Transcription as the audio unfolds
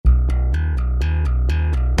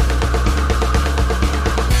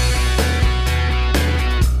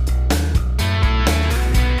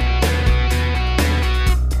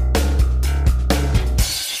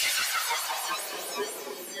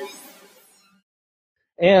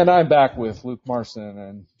And I'm back with Luke Marson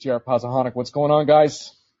and Jared Pazahonic. What's going on,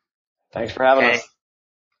 guys? Thanks for having us.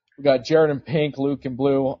 We got Jared in pink, Luke in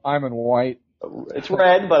blue, I'm in white. It's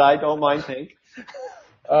red, but I don't mind pink.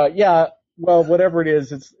 Yeah, well, whatever it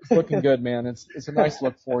is, it's looking good, man. It's a nice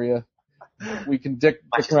look for you. We can dick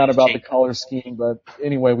around about the color scheme, but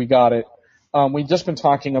anyway, we got it. We've just been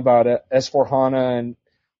talking about S4HANA and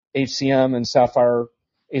HCM and Sapphire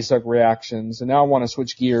ASUG reactions, and now I want to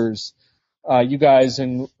switch gears. You guys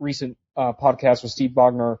in recent podcasts with Steve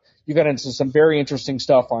Bogner, you got into some very interesting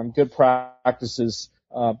stuff on good practices.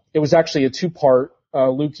 It was actually a two-part.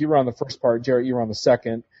 Luke, you were on the first part. Jarrett, you were on the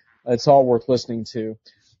second. It's all worth listening to.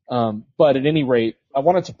 But at any rate, I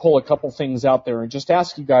wanted to pull a couple things out there and just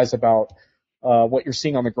ask you guys about what you're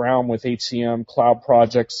seeing on the ground with HCM, cloud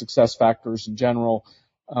projects, success factors in general.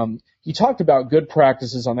 You talked about good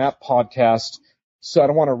practices on that podcast, so I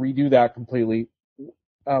don't want to redo that completely.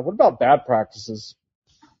 What about bad practices?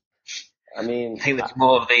 I mean, I think there's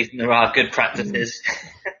more of these than there are good practices.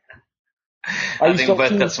 Are you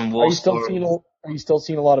still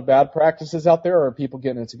seeing a lot of bad practices out there, or are people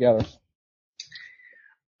getting it together?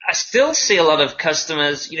 I still see a lot of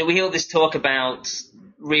customers, we hear all this talk about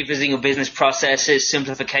revisiting your business processes,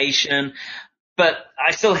 simplification, but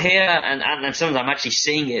I still hear, and sometimes I'm actually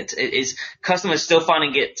seeing it, is customers still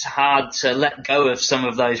finding it hard to let go of some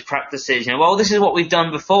of those practices. Well, this is what we've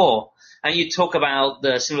done before. And you talk about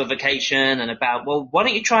the simplification and about, well, why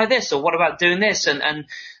don't you try this? Or what about doing this? And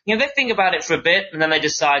they think about it for a bit, and then they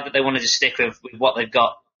decide that they want to just stick with what they've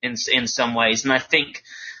got in some ways. And I think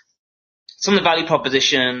some of the value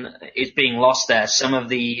proposition is being lost there. Some of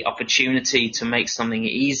the opportunity to make something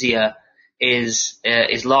easier is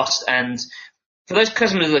lost. And for those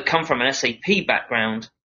customers that come from an SAP background,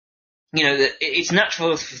 it's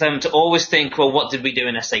natural for them to always think, well, what did we do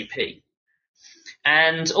in SAP?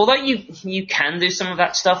 And although you can do some of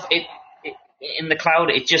that stuff, it in the cloud,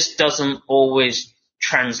 it just doesn't always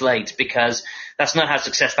translate, because that's not how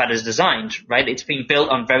SuccessFactors is designed, right? It's been built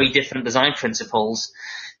on very different design principles,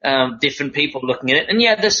 different people looking at it. And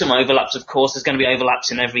yeah, there's some overlaps, of course. There's going to be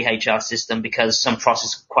overlaps in every HR system because some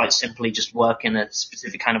processes quite simply just work in a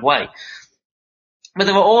specific kind of way. But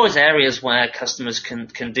there are always areas where customers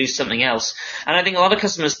can do something else. And I think a lot of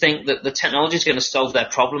customers think that the technology is going to solve their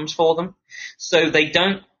problems for them. So they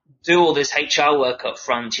don't do all this HR work up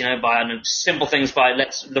front, by simple things by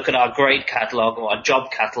let's look at our grade catalog or our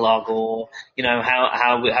job catalog, or,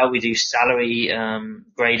 how we do salary,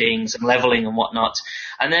 gradings and leveling and whatnot.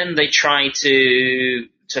 And then they try to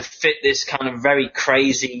fit this kind of very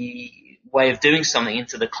crazy way of doing something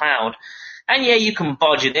into the cloud. And yeah, you can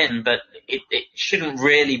bodge it in, but it shouldn't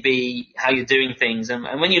really be how you're doing things. And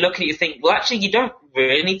when you look at it, you think, well, actually, you don't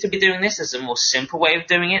really need to be doing this. There's a more simple way of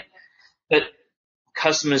doing it. But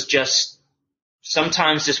customers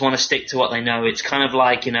sometimes just want to stick to what they know. It's kind of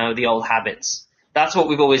like, the old habits. That's what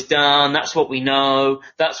we've always done. That's what we know.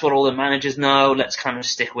 That's what all the managers know. Let's kind of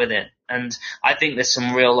stick with it. And I think there's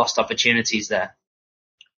some real lost opportunities there.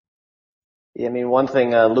 Yeah, I mean, one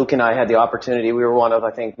thing, Luke and I had the opportunity, we were one of,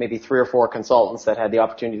 I think, maybe 3 or 4 consultants that had the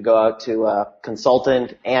opportunity to go out to a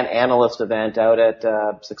consultant and analyst event out at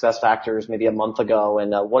SuccessFactors maybe a month ago.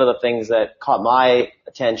 And one of the things that caught my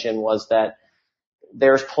attention was that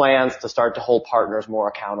there's plans to start to hold partners more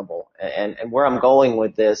accountable. And where I'm going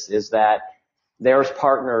with this is that there's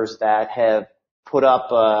partners that have put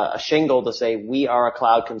up a shingle to say, we are a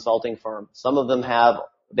cloud consulting firm. Some of them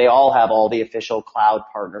they all have all the official cloud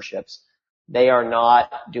partnerships. They are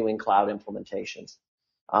not doing cloud implementations.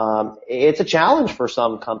 It's a challenge for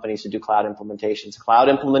some companies to do cloud implementations. Cloud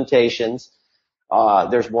implementations,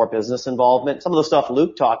 there's more business involvement. Some of the stuff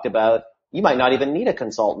Luke talked about, you might not even need a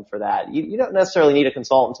consultant for that. You don't necessarily need a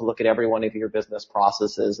consultant to look at every one of your business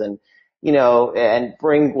processes and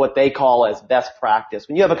bring what they call as best practice.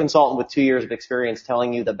 When you have a consultant with 2 years of experience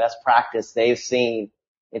telling you the best practice they've seen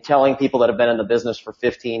and telling people that have been in the business for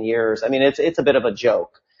 15 years, I mean, it's a bit of a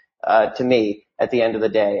joke. To me, at the end of the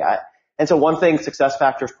day. And so one thing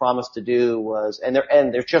SuccessFactors promised to do was, and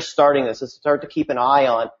they're just starting this, is to start to keep an eye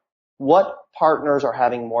on what partners are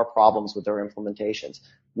having more problems with their implementations.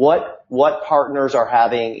 What partners are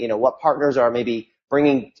having, what partners are maybe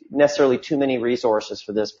bringing necessarily too many resources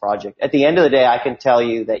for this project. At the end of the day, I can tell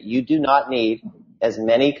you that you do not need as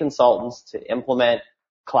many consultants to implement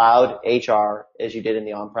cloud HR as you did in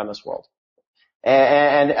the on-premise world.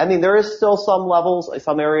 And I mean, there is still some levels,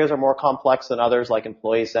 some areas are more complex than others, like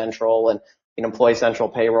Employee Central and Employee Central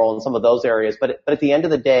payroll and some of those areas. But at the end of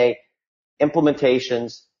the day,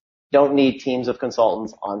 implementations don't need teams of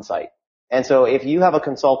consultants on site. And so if you have a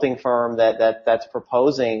consulting firm that's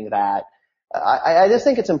proposing that, I just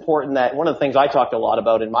think it's important that one of the things I talked a lot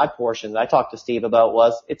about in my portion that I talked to Steve about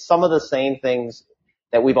was it's some of the same things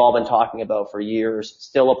that we've all been talking about for years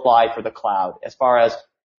still apply for the cloud as far as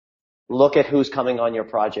look at who's coming on your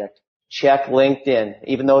project. Check LinkedIn,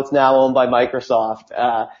 even though it's now owned by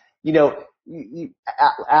Microsoft. You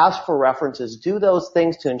ask for references. Do those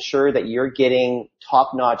things to ensure that you're getting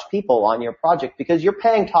top-notch people on your project because you're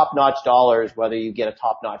paying top-notch dollars whether you get a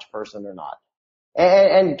top-notch person or not.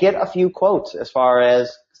 And get a few quotes as far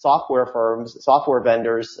as software firms, software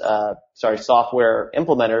vendors, software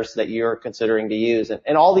implementers that you're considering to use.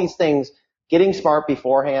 And all these things, getting smart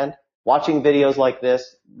beforehand, watching videos like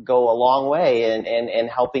this go a long way in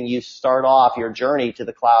helping you start off your journey to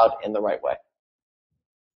the cloud in the right way.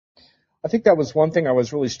 I think that was one thing I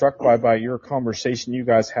was really struck by your conversation you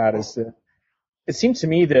guys had is that it seems to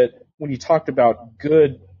me that when you talked about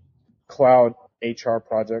good cloud HR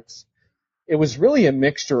projects, it was really a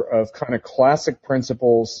mixture of kind of classic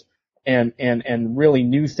principles and really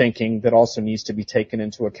new thinking that also needs to be taken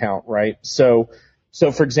into account, right? So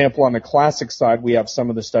for example, on the classic side, we have some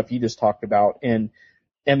of the stuff you just talked about and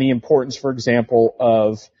the importance, for example,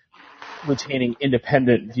 of retaining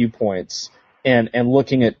independent viewpoints and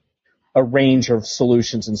looking at a range of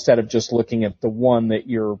solutions instead of just looking at the one that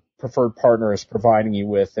your preferred partner is providing you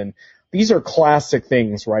with. And these are classic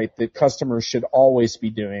things, right, that customers should always be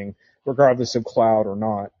doing, regardless of cloud or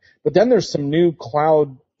not. But then there's some new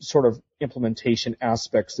cloud sort of implementation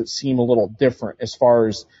aspects that seem a little different as far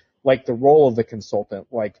as like the role of the consultant,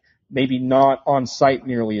 like maybe not on site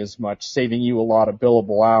nearly as much, saving you a lot of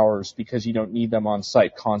billable hours because you don't need them on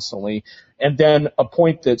site constantly. And then a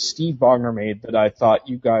point that Steve Wagner made that I thought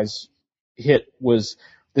you guys hit was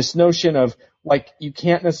this notion of like you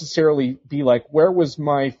can't necessarily be like, where was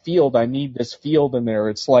my field? I need this field in there.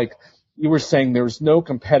 It's like you were saying there's no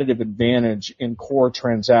competitive advantage in core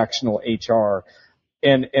transactional HR.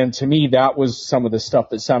 And to me, that was some of the stuff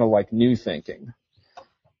that sounded like new thinking.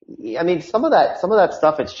 I mean, some of that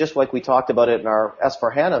stuff, it's just like we talked about it in our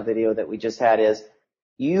S4HANA video that we just had is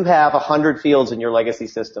you have 100 fields in your legacy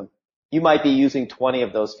system. You might be using 20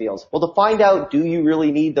 of those fields. Well, to find out, do you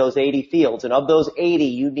really need those 80 fields? And of those 80,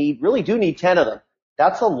 you really do need 10 of them.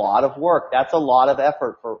 That's a lot of work. That's a lot of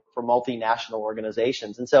effort for multinational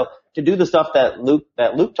organizations. And so to do the stuff that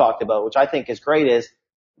Luke talked about, which I think is great, is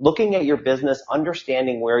looking at your business,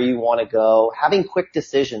 understanding where you want to go, having quick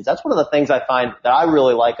decisions. That's one of the things I find that I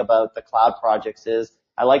really like about the cloud projects is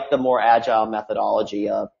I like the more agile methodology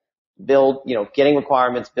of getting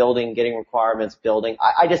requirements, building, getting requirements, building.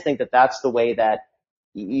 I just think that that's the way that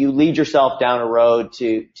you lead yourself down a road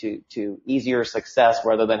to easier success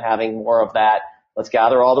rather than having more of that. Let's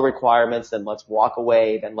gather all the requirements, then let's walk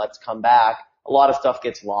away, then let's come back. A lot of stuff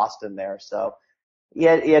gets lost in there. So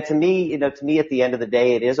yeah, to me at the end of the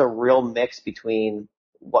day, it is a real mix between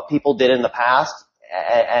what people did in the past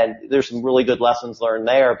and there's some really good lessons learned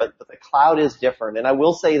there, but the cloud is different. And I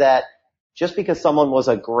will say that just because someone was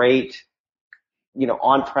a great,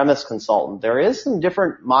 on-premise consultant, there is some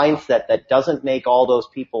different mindset that doesn't make all those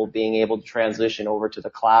people being able to transition over to the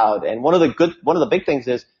cloud. And one of the big things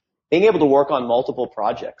is being able to work on multiple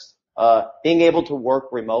projects, being able to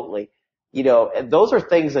work remotely. Those are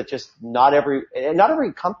things that just not every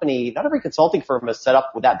company, not every consulting firm is set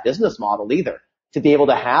up with that business model either, to be able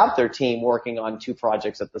to have their team working on two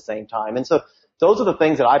projects at the same time. And so those are the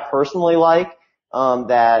things that I personally like,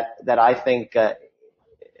 that I think,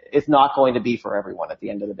 is not going to be for everyone at the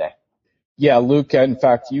end of the day. Yeah, Luke, in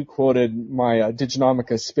fact, you quoted my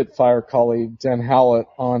Diginomica Spitfire colleague, Dan Hallett,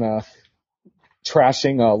 on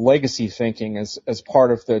trashing legacy thinking as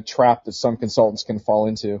part of the trap that some consultants can fall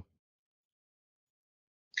into.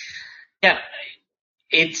 Yeah,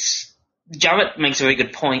 Jarrett makes a very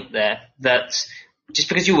good point there that just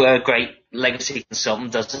because you were a great legacy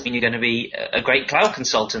consultant doesn't mean you're going to be a great cloud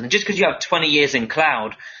consultant. And just because you have 20 years in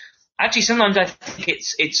cloud, actually sometimes I think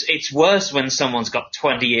it's worse when someone's got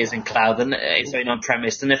 20 years in cloud than it's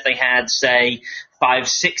on-premise than if they had, say,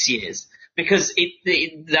 5-6 years. Because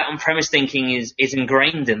that on-premise thinking is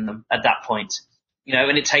ingrained in them at that point,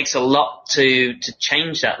 and it takes a lot to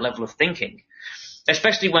change that level of thinking.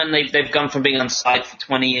 Especially when they've gone from being on site for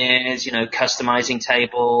 20 years, customizing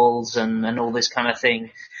tables and all this kind of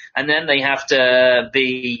thing. And then they have to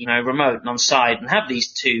be, remote and on site and have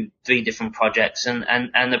these 2-3 different projects and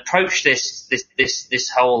approach this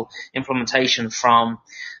whole implementation from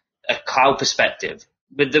a cloud perspective.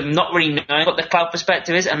 With them not really knowing what the cloud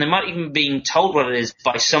perspective is, and they might even be being told what it is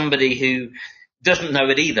by somebody who doesn't know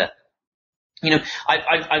it either.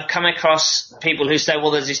 I've come across people who say,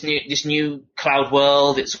 well, there's this new cloud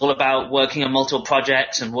world. It's all about working on multiple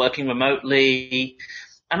projects and working remotely.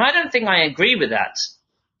 And I don't think I agree with that.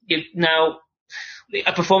 Now,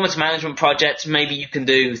 a performance management project, maybe you can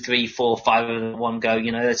do 3, 4, 5 of them in one go.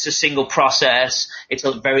 It's a single process. It's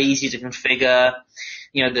very easy to configure.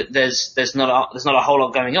 There's not a whole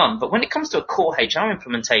lot going on. But when it comes to a core HR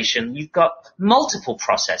implementation, you've got multiple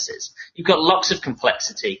processes. You've got lots of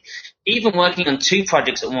complexity. Even working on 2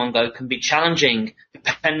 projects at one go can be challenging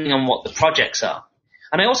depending on what the projects are.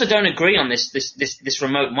 And I also don't agree on this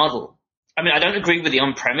remote model. I mean, I don't agree with the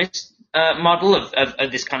on-premise model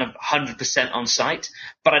of this kind of 100% on-site,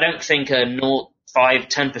 but I don't think a 0, 5,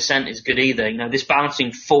 10% is good either. This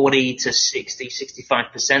balancing 40 to 60,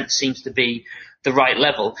 65% seems to be the right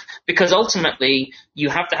level, because ultimately you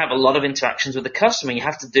have to have a lot of interactions with the customer. You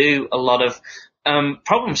have to do a lot of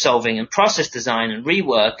problem solving and process design and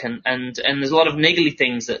rework, and there's a lot of niggly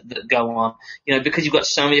things that go on, because you've got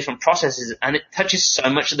so many different processes and it touches so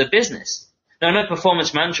much of the business. Now, I know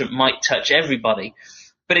performance management might touch everybody,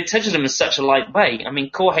 but it touches them in such a light way. I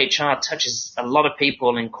mean, core HR touches a lot of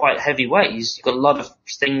people in quite heavy ways. You've got a lot of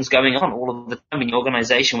things going on all of the time in your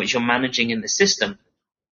organization which you're managing in the system.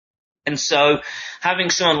 And so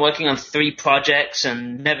having someone working on 3 projects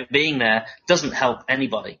and never being there doesn't help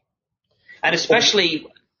anybody. And especially,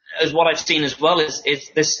 as what I've seen as well, is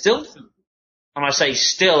there's still, and I say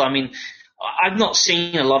still, I mean, I've not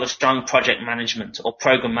seen a lot of strong project management or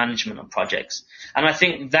program management on projects. And I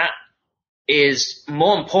think that is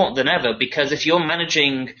more important than ever, because if you're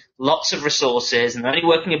managing lots of resources and only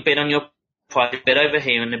working a bit on your project, a bit over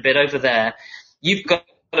here and a bit over there, you've got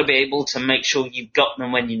to be able to make sure you've got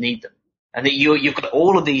them when you need them, and that you've got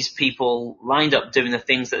all of these people lined up doing the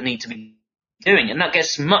things that need to be doing. And that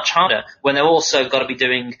gets much harder when they're also got to be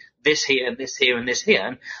doing this here and this here and this here.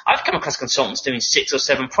 And I've come across consultants doing 6 or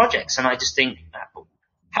 7 projects, and I just think,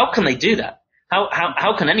 how can they do that?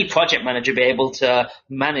 How can any project manager be able to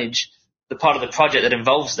manage the part of the project that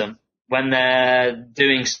involves them when they're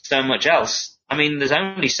doing so much else? I mean, there's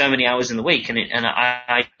only so many hours in the week, and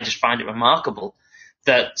I just find it remarkable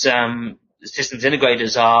that systems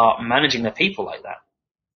integrators are managing their people like that.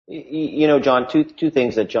 John, two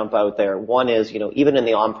things that jump out there. One is, even in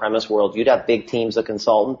the on-premise world, you'd have big teams of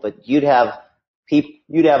consultants, but you'd have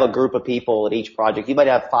a group of people at each project. You might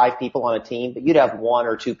have 5 people on a team, but you'd have 1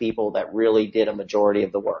 or 2 people that really did a majority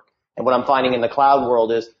of the work. And what I'm finding in the cloud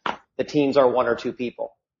world is the teams are 1 or 2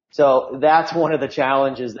 people. So that's one of the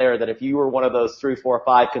challenges there, that if you were one of those 3, 4,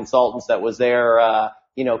 5 consultants that was there,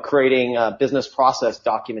 creating business process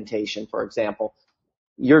documentation, for example,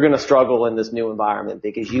 you're going to struggle in this new environment,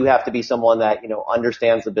 because you have to be someone that,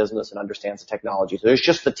 understands the business and understands the technology. So there's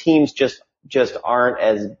just, the teams just aren't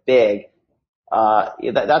as big.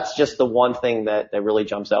 That's just the one thing that really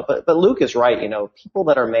jumps out. But Luke is right. People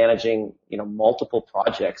that are managing, multiple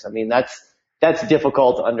projects, I mean, that's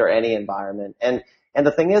difficult under any environment. And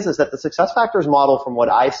the thing is that the SuccessFactors model, from what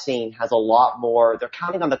I've seen, has a lot more. They're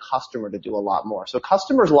counting on the customer to do a lot more. So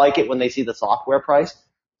customers like it when they see the software price.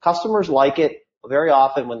 Customers like it very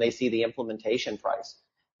often when they see the implementation price.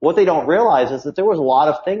 What they don't realize is that there was a lot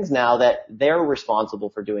of things now that they're responsible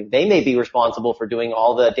for doing. They may be responsible for doing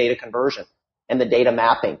all the data conversion and the data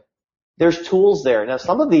mapping. There's tools there. Now,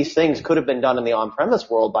 some of these things could have been done in the on-premise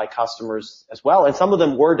world by customers as well, and some of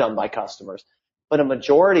them were done by customers. But a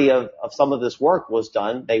majority of some of this work was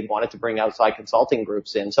done. They wanted to bring outside consulting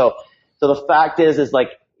groups in. So the fact is like,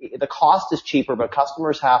 the cost is cheaper, but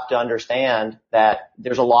customers have to understand that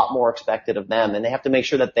there's a lot more expected of them, and they have to make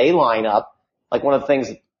sure that they line up. Like, one of the things,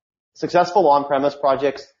 successful on-premise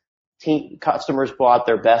projects, customers brought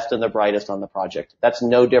their best and their brightest on the project. That's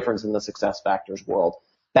no difference in the SuccessFactors world.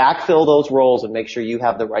 Backfill those roles and make sure you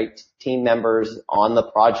have the right team members on the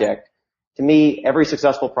project. To me, every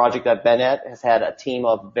successful project I've been at has had a team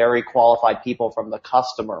of very qualified people from the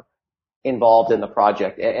customer involved in the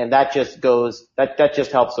project. And that just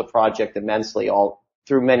helps the project immensely, all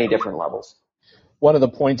through many different levels. One of the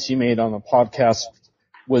points you made on the podcast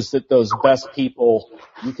was that those best people,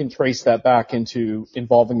 you can trace that back into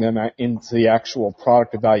involving them into the actual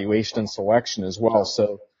product evaluation and selection as well.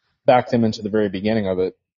 So back them into the very beginning of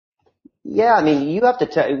it. Yeah, I mean, you have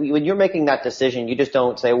to when you're making that decision, you just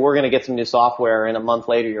don't say, we're going to get some new software, and a month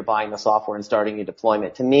later you're buying the software and starting your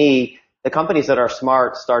deployment. To me, the companies that are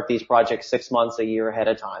smart start these projects 6 months, a year ahead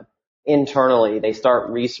of time. Internally, they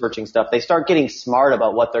start researching stuff. They start getting smart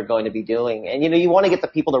about what they're going to be doing. And, you want to get the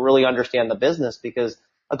people to really understand the business, because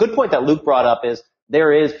a good point that Luke brought up is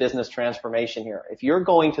there is business transformation here. If you're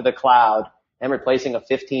going to the cloud and replacing a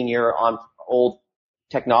 15-year old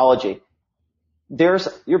technology,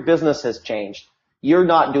 your business has changed. You're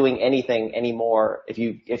not doing anything anymore. If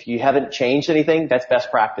you haven't changed anything, that's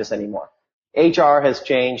best practice anymore. HR has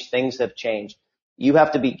changed. Things have changed. you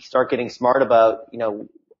have to start getting smart about,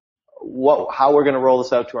 how we're going to roll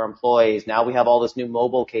this out to our employees. Now we have all this new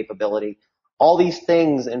mobile capability. All these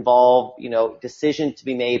things involve, decisions to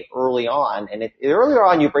be made early on. And if earlier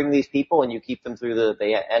on you bring these people and you keep them through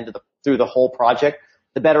through the whole project,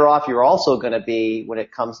 the better off you're also going to be when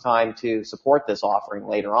it comes time to support this offering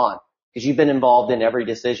later on. Because you've been involved in every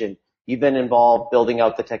decision. You've been involved building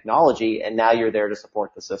out the technology, and now you're there to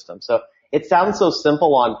support the system. So it sounds so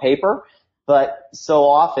simple on paper, but so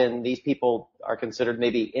often these people are considered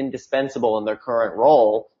maybe indispensable in their current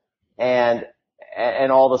role, and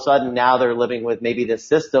all of a sudden now they're living with maybe this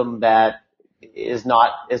system that is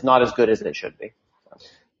not as good as it should be.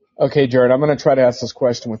 Okay, Jared, I'm going to try to ask this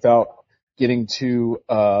question without getting too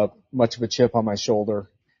much of a chip on my shoulder.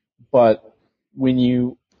 But when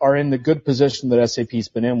you are in the good position that SAP's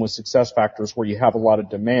been in with SuccessFactors where you have a lot of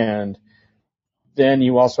demand, then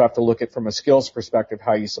you also have to look at from a skills perspective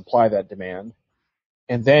how you supply that demand.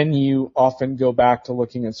 And then you often go back to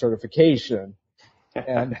looking at certification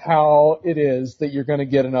and how it is that you're going to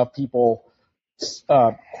get enough people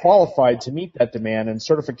qualified to meet that demand. And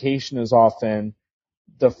certification is often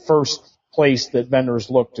the first place that vendors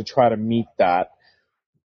look to try to meet that.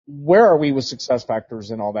 Where are we with SuccessFactors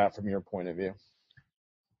and all that from your point of view?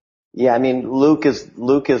 Yeah, I mean, Luke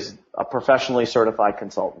is a professionally certified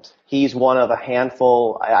consultant. He's one of a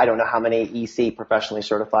handful, I don't know how many EC professionally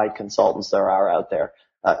certified consultants there are out there.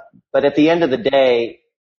 But at the end of the day,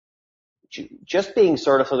 just being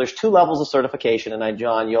certified, so there's 2 levels of certification, and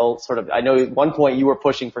John, I know at one point you were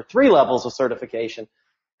pushing for 3 levels of certification.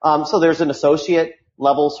 So there's an associate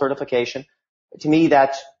level certification. To me,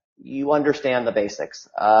 that's, you understand the basics.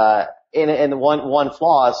 And one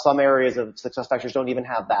flaw is some areas of SuccessFactors don't even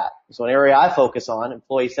have that. So an area I focus on,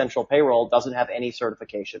 Employee Central Payroll, doesn't have any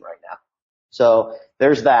certification right now. So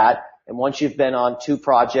there's that. And once you've been on 2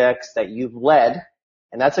 projects that you've led,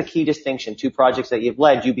 and that's a key distinction, 2 projects that you've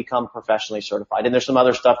led, you become professionally certified. And there's some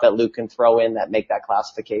other stuff that Luke can throw in that make that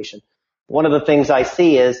classification. One of the things I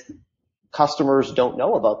see is customers don't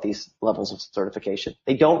know about these levels of certification.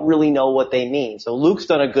 They don't really know what they mean. So Luke's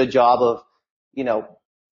done a good job of,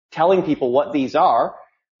 telling people what these are,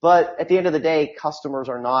 but at the end of the day, customers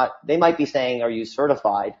are not, they might be saying, are you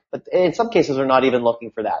certified? But in some cases, they're not even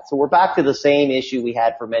looking for that. So we're back to the same issue we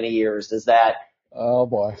had for many years, is that oh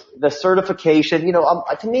boy, the certification,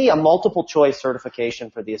 to me, a multiple choice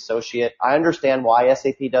certification for the associate, I understand why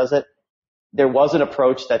SAP does it. There was an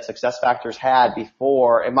approach that SuccessFactors had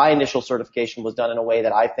before, and my initial certification was done in a way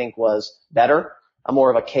that I think was better. A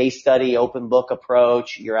more of a case study, open book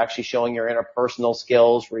approach. You're actually showing your interpersonal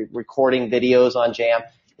skills, recording videos on Jam.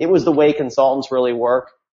 It was the way consultants really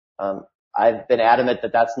work. I've been adamant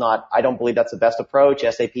that I don't believe that's the best approach.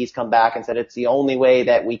 SAP's come back and said it's the only way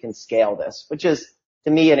that we can scale this, which is,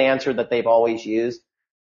 to me, an answer that they've always used.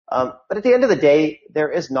 But at the end of the day,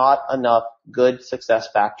 there is not enough good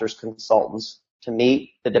SuccessFactors consultants to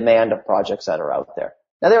meet the demand of projects that are out there.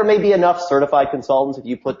 Now, there may be enough certified consultants if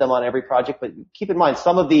you put them on every project, but keep in mind,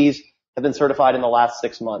 some of these have been certified in the last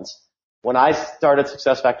 6 months. When I started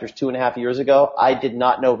SuccessFactors 2.5 years ago, I did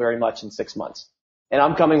not know very much in 6 months. And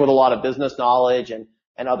I'm coming with a lot of business knowledge and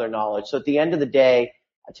other knowledge. So at the end of the day,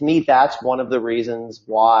 to me, that's one of the reasons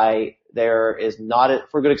why there is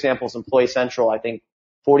not, for good examples, Employee Central, I think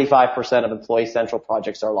 45% of Employee Central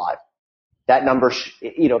projects are live. That number,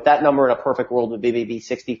 if that number in a perfect world would be maybe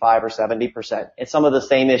 65 or 70%. And some of the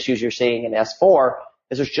same issues you're seeing in S4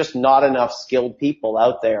 is there's just not enough skilled people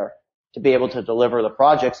out there to be able to deliver the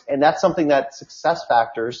projects. And that's something that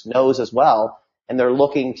SuccessFactors knows as well. And they're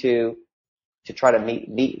looking to try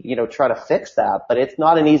to try to fix that. But it's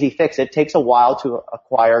not an easy fix. It takes a while to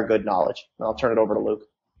acquire good knowledge. And I'll turn it over to Luke.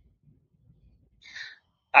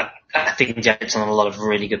 I think Jared's on a lot of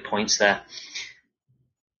really good points there.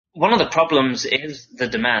 One of the problems is the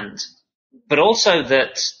demand, but also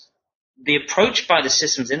that the approach by the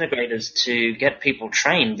systems integrators to get people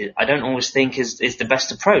trained, I don't always think is the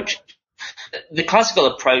best approach. The classical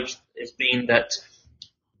approach has been that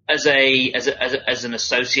as an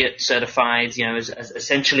associate certified, as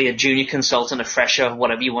essentially a junior consultant, a fresher,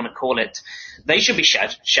 whatever you want to call it, they should be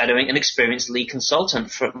shadowing an experienced lead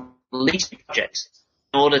consultant for at least projects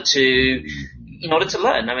in order to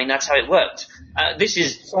learn. I mean, that's how it worked. This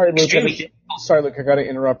is extremely difficult. Sorry, Luke, I got to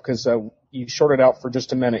interrupt because you shorted out for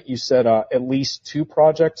just a minute. You said at least 2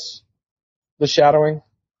 projects, the shadowing?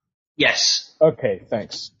 Yes. Okay,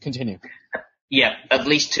 thanks. Continue. Yeah, at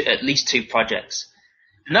least 2 projects.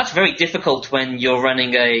 And that's very difficult when you're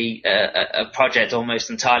running a project almost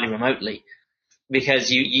entirely remotely.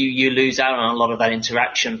 because you lose out on a lot of that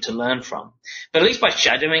interaction to learn from. But at least by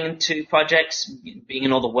shadowing into projects, being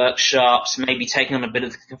in all the workshops, maybe taking on a bit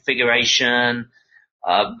of the configuration,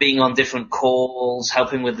 being on different calls,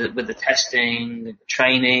 helping with the testing,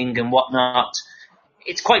 training and whatnot,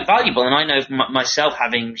 it's quite valuable. And I know myself,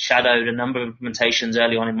 having shadowed a number of implementations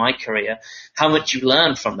early on in my career, how much you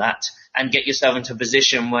learn from that and get yourself into a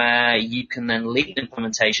position where you can then lead an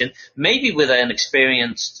implementation, maybe with an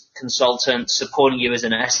experienced consultant supporting you as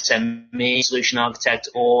an SME, solution architect,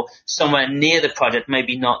 or somewhere near the project,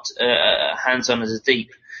 maybe not hands-on as deep.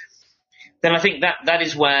 Then I think that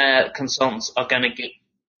is where consultants are going to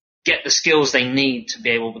get the skills they need to be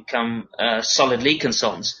able to become solid lead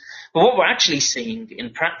consultants. But what we're actually seeing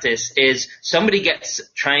in practice is somebody gets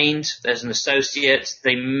trained, there's an associate,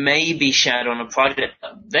 they may be shared on a project,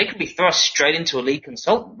 they can be thrust straight into a lead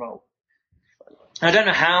consultant role. I don't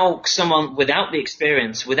know how someone without the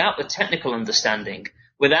experience, without the technical understanding,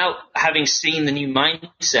 without having seen the new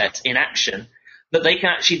mindset in action, that they can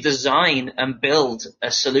actually design and build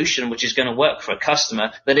a solution which is going to work for a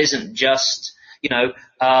customer that isn't just,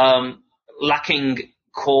 lacking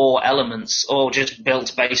core elements or just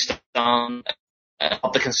built based on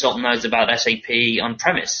what the consultant knows about SAP on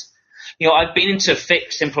premise. I've been into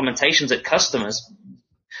fixed implementations at customers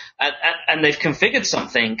and they've configured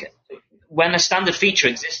something when a standard feature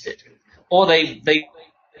existed, or they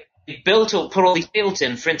built or put all these fields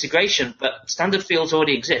in for integration, but standard fields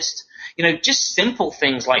already exist. Just simple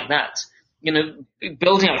things like that.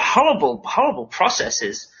 Building out horrible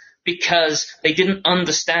processes because they didn't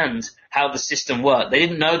understand how the system worked. They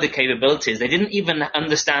didn't know the capabilities. They didn't even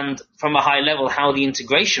understand from a high level how the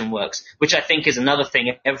integration works, which I think is another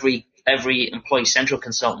thing every Employee Central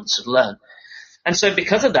consultant should learn. And so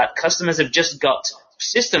because of that, customers have just got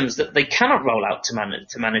systems that they cannot roll out to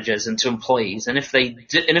managers and to employees. And if they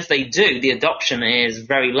do, the adoption is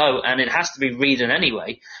very low and it has to be redone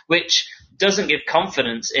anyway, which doesn't give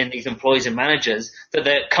confidence in these employees and managers that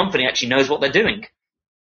their company actually knows what they're doing.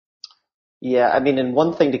 Yeah, and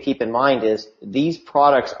one thing to keep in mind is these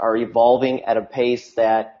products are evolving at a pace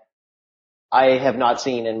that I have not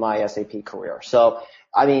seen in my SAP career. So,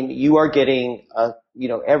 you are getting,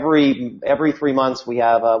 every 3 months we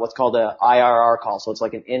have what's called a IRR call. So it's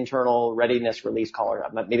like an internal readiness release call. Or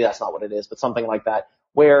maybe that's not what it is, but something like that,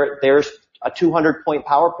 where there's a 200-point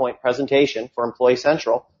PowerPoint presentation for Employee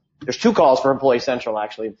Central. There's 2 calls for Employee Central,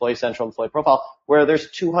 actually, Employee Central, Employee Profile, where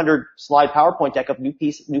there's 200-slide PowerPoint deck of new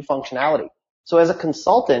functionality. So as a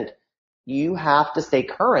consultant, you have to stay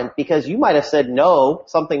current because you might have said no,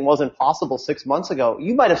 something wasn't possible 6 months ago.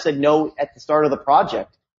 You might have said no at the start of the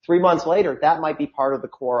project. 3 months later, that might be part of the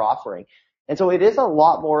core offering. And so it is a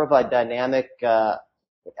lot more of a dynamic,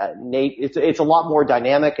 it's a lot more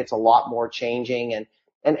dynamic, it's a lot more changing,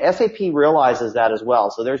 and SAP realizes that as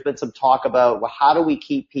well. So there's been some talk about, well, how do we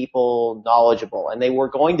keep people knowledgeable? And they were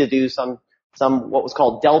going to do some what was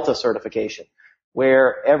called Delta certification,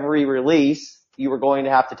 where every release you were going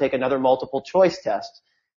to have to take another multiple choice test.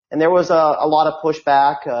 And there was a lot of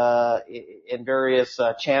pushback in various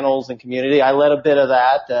channels and community. I led a bit of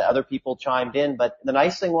that. Other people chimed in. But the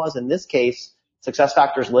nice thing was, in this case,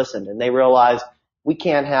 SuccessFactors listened, and they realized we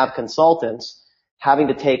can't have consultants having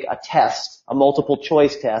to take a test, a multiple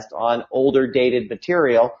choice test on older dated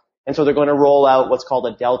material. And so they're going to roll out what's called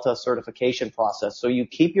a Delta certification process. So you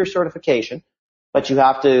keep your certification, but you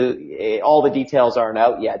have to, all the details aren't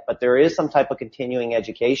out yet, but there is some type of continuing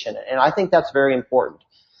education. And I think that's very important.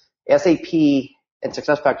 SAP and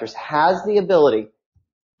SuccessFactors has the ability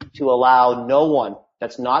to allow no one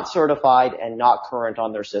that's not certified and not current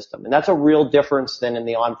on their system. And that's a real difference than in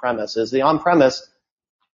the on-premise. Is the on-premise,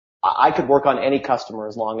 I could work on any customer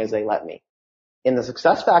as long as they let me. In the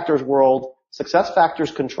SuccessFactors world,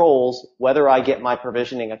 SuccessFactors controls whether I get my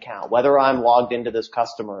provisioning account, whether I'm logged into this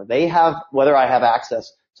customer. They have, whether I have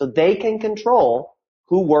access. So they can control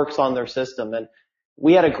who works on their system. And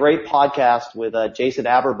we had a great podcast with Jason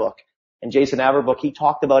Averbook. And Jason Averbook, he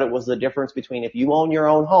talked about it was the difference between if you own your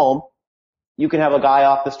own home, you can have a guy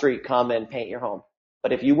off the street come and paint your home.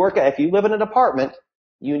 But if you live in an apartment,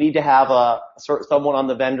 you need to have someone on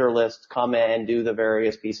the vendor list come and do the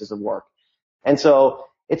various pieces of work. And so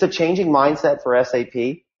it's a changing mindset for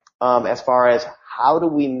SAP as far as how do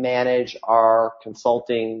we manage our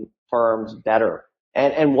consulting firms better,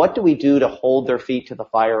 and what do we do to hold their feet to the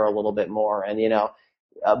fire a little bit more. And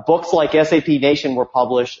books like SAP Nation were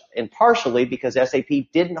published partially because SAP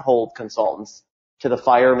didn't hold consultants to the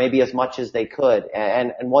fire maybe as much as they could.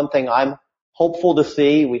 And one thing I'm hopeful to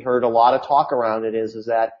see, we heard a lot of talk around it, is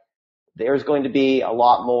that there's going to be a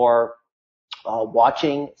lot more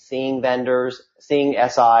watching, seeing vendors, seeing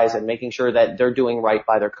SIs, and making sure that they're doing right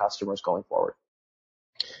by their customers going forward.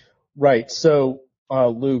 Right. So,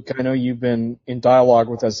 Luke, I know you've been in dialogue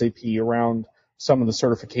with SAP around some of the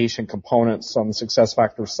certification components on the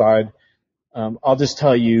SuccessFactors side. I'll just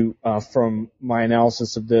tell you from my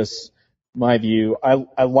analysis of this, my view,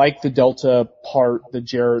 I like the Delta part that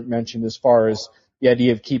Jared mentioned as far as the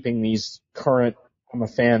idea of keeping these current. I'm a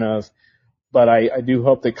fan of, but I do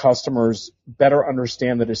hope that customers better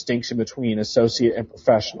understand the distinction between associate and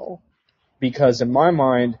professional, because in my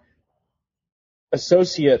mind,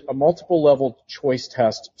 associate, a multiple level choice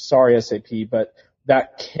test, sorry SAP, but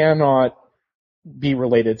that cannot be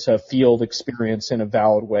related to field experience in a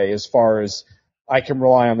valid way as far as I can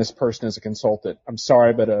rely on this person as a consultant. I'm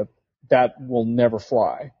sorry, but that will never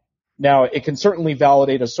fly. Now, it can certainly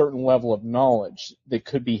validate a certain level of knowledge that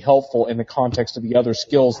could be helpful in the context of the other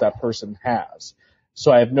skills that person has.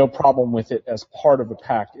 So I have no problem with it as part of a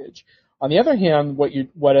package. On the other hand,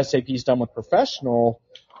 what SAP's done with professional,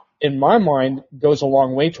 in my mind, goes a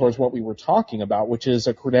long way towards what we were talking about, which is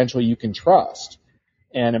a credential you can trust.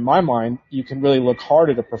 And in my mind, you can really look hard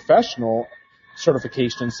at a professional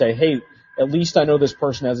certification and say, hey, at least I know this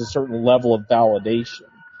person has a certain level of validation.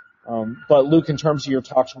 But Luke, in terms of your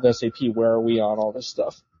talks with SAP, where are we on all this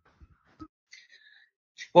stuff?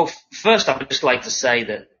 Well, first I would just like to say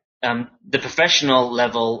that the professional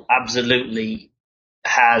level absolutely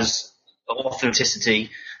has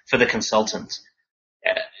authenticity for the consultant.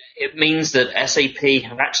 It means that SAP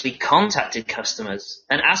have actually contacted customers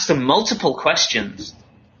and asked them multiple questions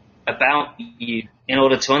about you in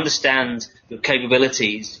order to understand your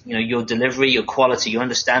capabilities, your delivery, your quality, your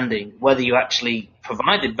understanding, whether you actually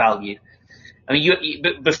provided value. I mean,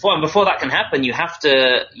 before that can happen, you have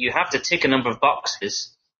to tick a number of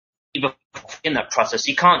boxes in that process.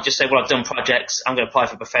 You can't just say, well, I've done projects, I'm going to apply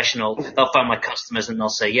for professional, they'll find my customers and they'll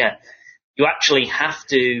say, yeah. You actually have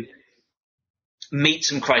to meet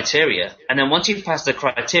some criteria, and then once you've passed the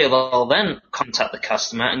criteria, they'll then contact the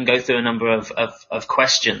customer and go through a number of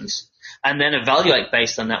questions and then evaluate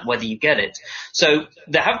based on that whether you get it. So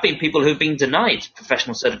there have been people who've been denied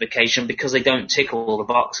professional certification because they don't tick all the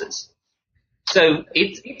boxes. So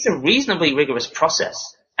it's a reasonably rigorous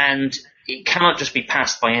process, and it cannot just be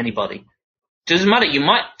passed by anybody. Doesn't matter, you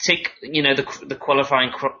might tick the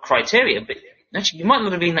qualifying criteria, but actually you might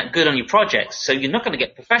not have been that good on your projects, so you're not going to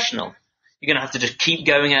get professional. You're going to have to just keep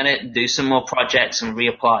going at it and do some more projects and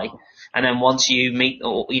reapply. And then once you meet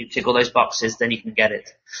or you tick all those boxes, then you can get it.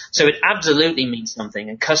 So it absolutely means something,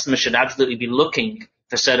 and customers should absolutely be looking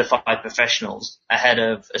for certified professionals ahead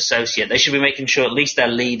of associate. They should be making sure at least their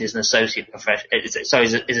lead is an associate is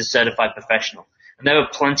a certified professional. And there are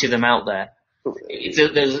plenty of them out there.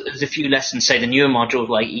 There's a few less in, say, the newer modules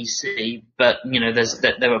like EC, but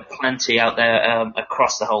there are plenty out there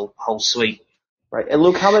across the whole suite. Right. And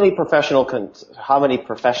Luke, how many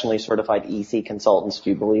professionally certified EC consultants do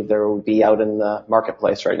you believe there would be out in the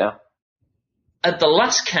marketplace right now? At the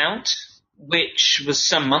last count, which was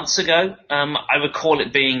some months ago, I recall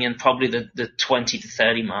it being in probably the 20 to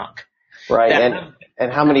 30 mark. Right.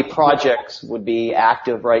 And how many projects would be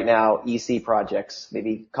active right now, EC projects?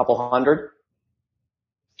 Maybe a couple hundred?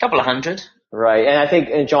 Couple of hundred. Right. And I think,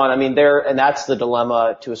 and John, I mean, and that's the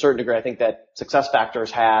dilemma to a certain degree I think that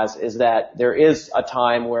SuccessFactors has, is that there is a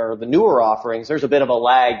time where the newer offerings, there's a bit of a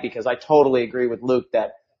lag, because I totally agree with Luke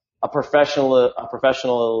that a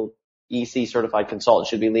professional EC certified consultant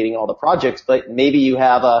should be leading all the projects, but maybe you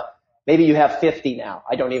have 50 now.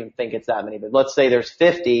 I don't even think it's that many, but let's say there's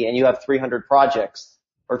 50 and you have 300 projects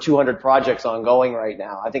or 200 projects ongoing right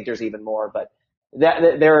now. I think there's even more, but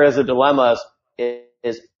there is a dilemma.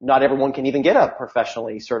 Is not everyone can even get a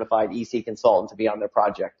professionally certified EC consultant to be on their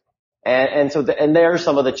project. And so there's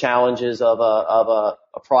some of the challenges of a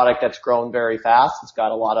product that's grown very fast. It's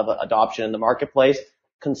got a lot of adoption in the marketplace.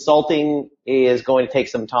 Consulting is going to take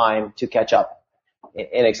some time to catch up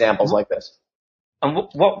in examples like this. And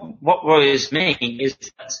what worries me is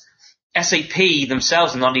that SAP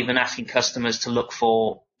themselves are not even asking customers to look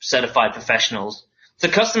for certified professionals. So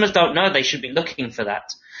customers don't know they should be looking for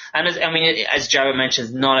that. And as Jared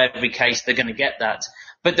mentioned, not every case they're going to get that.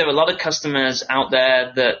 But there are a lot of customers out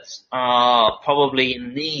there that are probably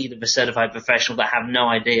in need of a certified professional that have no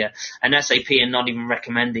idea. And SAP are not even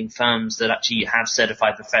recommending firms that actually have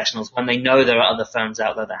certified professionals when they know there are other firms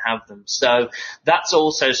out there that have them. So that's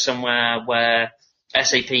also somewhere where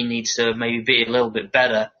SAP needs to maybe be a little bit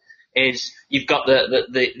better. Is you've got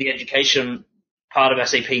the education part of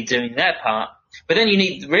SAP doing their part, but then you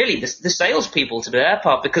need really the salespeople to do their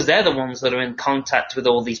part, because they're the ones that are in contact with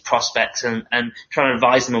all these prospects and trying to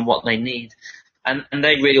advise them on what they need. And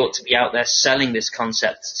they really ought to be out there selling this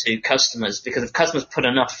concept to customers, because if customers put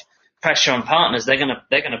enough pressure on partners, they're gonna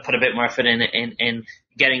put a bit more effort in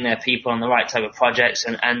getting their people on the right type of projects,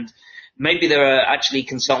 and maybe there are actually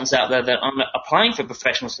consultants out there that are applying for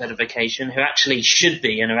professional certification who actually should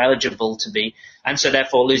be and are eligible to be, and so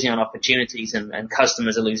therefore losing on opportunities, and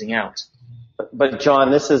customers are losing out. But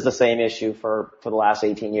John, this is the same issue for the last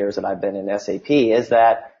 18 years that I've been in SAP, is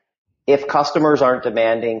that if customers aren't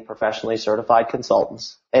demanding professionally certified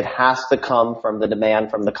consultants, it has to come from the demand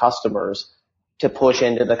from the customers to push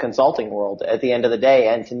into the consulting world at the end of the day.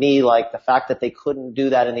 And to me, like, the fact that they couldn't do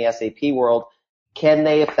that in the SAP world, can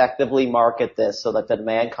they effectively market this so that the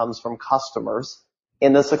demand comes from customers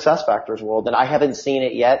in the SuccessFactors world? And I haven't seen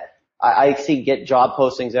it yet. I see job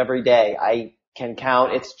postings every day. I can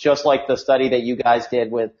count. It's just like the study that you guys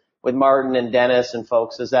did with Martin and Dennis and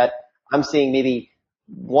folks, is that I'm seeing maybe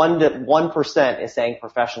 1% is saying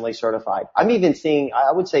professionally certified. I'm even seeing,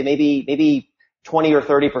 I would say maybe 20 or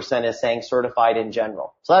 30% is saying certified in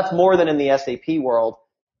general. So that's more than in the SAP world.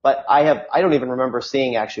 But I don't even remember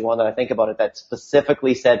seeing actually one that I think about it that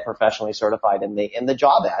specifically said professionally certified in the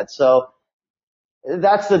job ad. So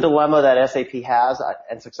that's the dilemma that SAP has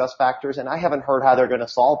and SuccessFactors, and I haven't heard how they're going to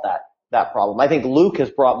solve that problem. I think Luke has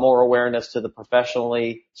brought more awareness to the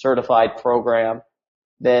professionally certified program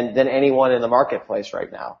than anyone in the marketplace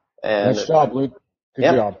right now. And nice job, Luke.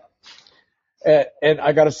 Good job. And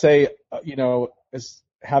I got to say, as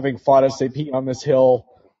having fought SAP on this hill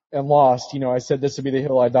and lost, I said this would be the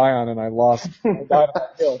hill I die on, and I lost. I died on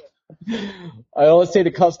that hill. I always say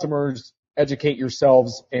to customers, educate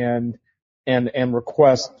yourselves and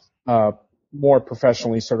request more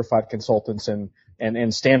professionally certified consultants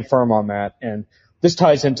and stand firm on that. And this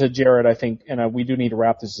ties into Jared, I think, and we do need to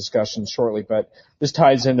wrap this discussion shortly, but this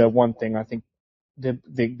ties into one thing I think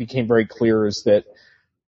that became very clear, is that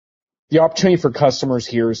the opportunity for customers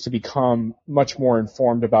here is to become much more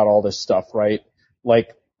informed about all this stuff, right?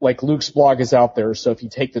 Like Luke's blog is out there, so if you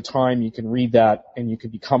take the time, you can read that and you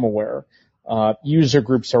can become aware. User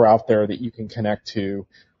groups are out there that you can connect to.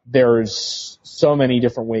 There's so many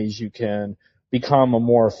different ways you can become a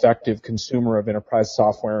more effective consumer of enterprise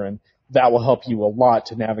software, and that will help you a lot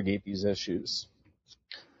to navigate these issues.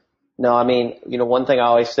 No, I mean, one thing I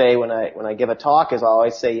always say when I give a talk is I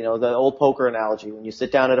always say, the old poker analogy. When you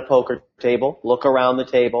sit down at a poker table, look around the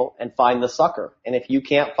table and find the sucker. And if you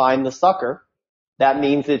can't find the sucker, that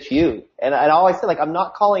means it's you. And I always say, I'm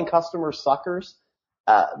not calling customers suckers,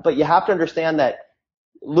 but you have to understand that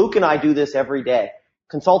Luke and I do this every day.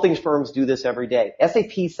 Consulting firms do this every day.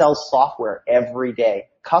 SAP sells software every day.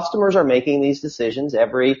 Customers are making these decisions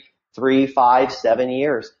every 3, 5, 7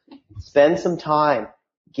 years. Spend some time.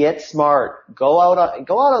 Get smart. Go out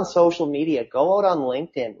on social media. Go out on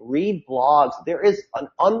LinkedIn. Read blogs. There is an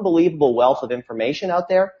unbelievable wealth of information out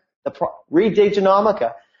there. Read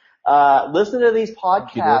Diginomica. Listen to these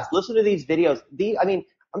podcasts. Listen to these videos.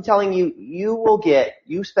 I'm telling you,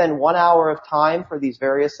 you spend 1 hour of time for these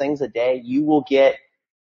various things a day, you will get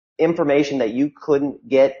information that you couldn't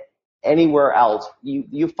get anywhere else.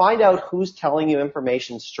 You find out who's telling you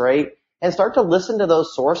information straight, and start to listen to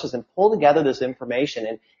those sources and pull together this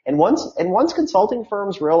information. And once consulting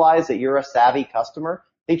firms realize that you're a savvy customer,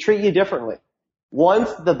 they treat you differently.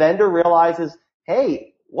 Once the vendor realizes,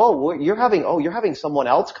 hey, whoa, you're having someone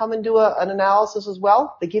else come and do an analysis as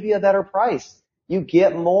well, they give you a better price. You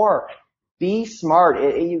get more. Be smart.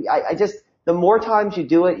 The more times you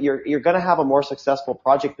do it, you're going to have a more successful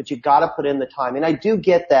project, but you've got to put in the time. And I do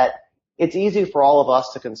get that it's easy for all of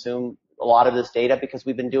us to consume a lot of this data because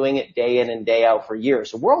we've been doing it day in and day out for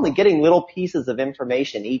years. So we're only getting little pieces of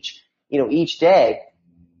information each day.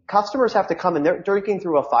 Customers have to come and they're drinking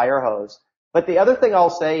through a fire hose. But the other thing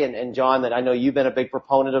I'll say, and John, that I know you've been a big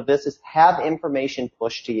proponent of this, is have information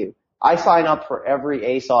pushed to you. I sign up for every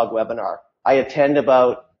ASOG webinar. I attend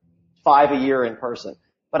about 5 a year in person,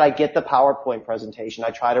 but I get the PowerPoint presentation.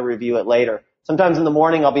 I try to review it later. Sometimes in the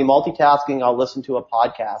morning I'll be multitasking. I'll listen to a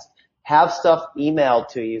podcast. Have stuff emailed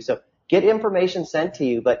to you. So get information sent to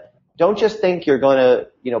you, but don't just think you're going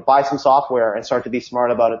to, buy some software and start to be smart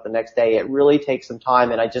about it the next day. It really takes some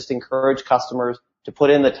time, and I just encourage customers to put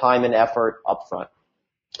in the time and effort up front.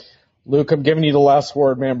 Luke, I'm giving you the last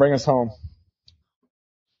word, man. Bring us home.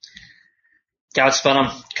 God's spot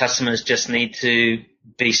on. Customers just need to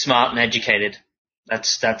be smart and educated.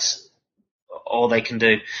 That's all they can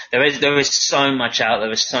do. There is so much out there.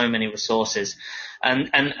 There's so many resources, and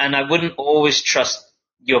I wouldn't always trust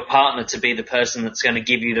your partner to be the person that's going to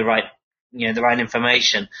give you the right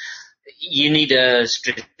information. You need a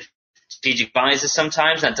strategic advisor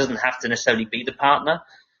sometimes. That doesn't have to necessarily be the partner.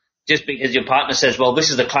 just because your partner says, well, this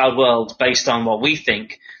is the cloud world based on what we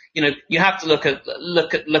think. You have to look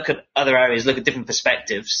at other areas, look at different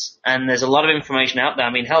perspectives. And there's a lot of information out there.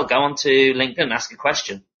 I mean, hell, go onto LinkedIn and ask a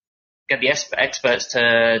question. Get the experts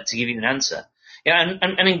to give you an answer. And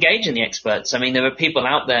engage in the experts. I mean, there are people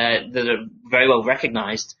out there that are very well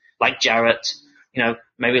recognized, like Jarrett,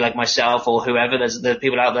 maybe like myself or whoever. There's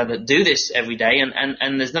people out there that do this every day,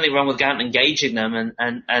 and there's nothing wrong with going and engaging them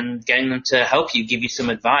and getting them to help you, give you some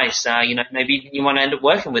advice. Maybe you want to end up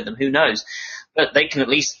working with them. Who knows? But they can at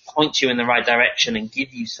least point you in the right direction and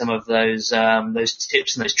give you some of those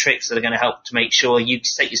tips and those tricks that are going to help to make sure you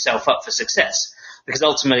set yourself up for success. Because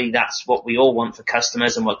ultimately, that's what we all want for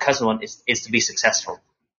customers, and what customers want is to be successful.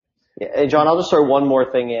 Yeah, and John, I'll just throw one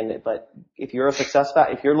more thing in. But if you're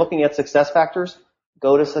if you're looking at success factors,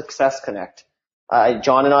 go to Success Connect.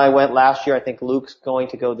 John and I went last year. I think Luke's going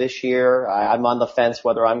to go this year. I'm on the fence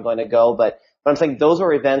whether I'm going to go, but I'm saying those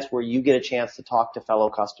are events where you get a chance to talk to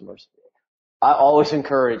fellow customers. I always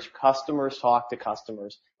encourage customers talk to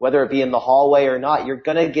customers, whether it be in the hallway or not. You're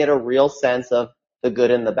going to get a real sense of the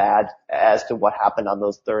good and the bad as to what happened on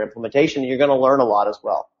their implementation. You're going to learn a lot as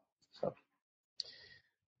well. So.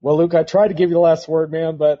 Well, Luke, I tried to give you the last word,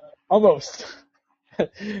 man, but almost.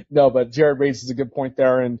 No, but Jared raises a good point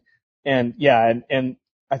there, and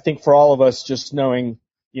I think for all of us, just knowing,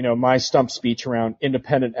 my stump speech around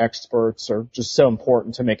independent experts are just so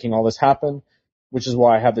important to making all this happen, which is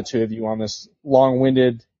why I have the two of you on this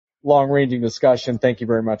long-winded, long-ranging discussion. Thank you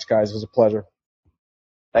very much, guys. It was a pleasure.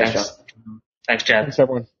 Thanks, John. Thanks, Chad. Thanks,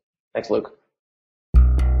 everyone. Thanks, Luke.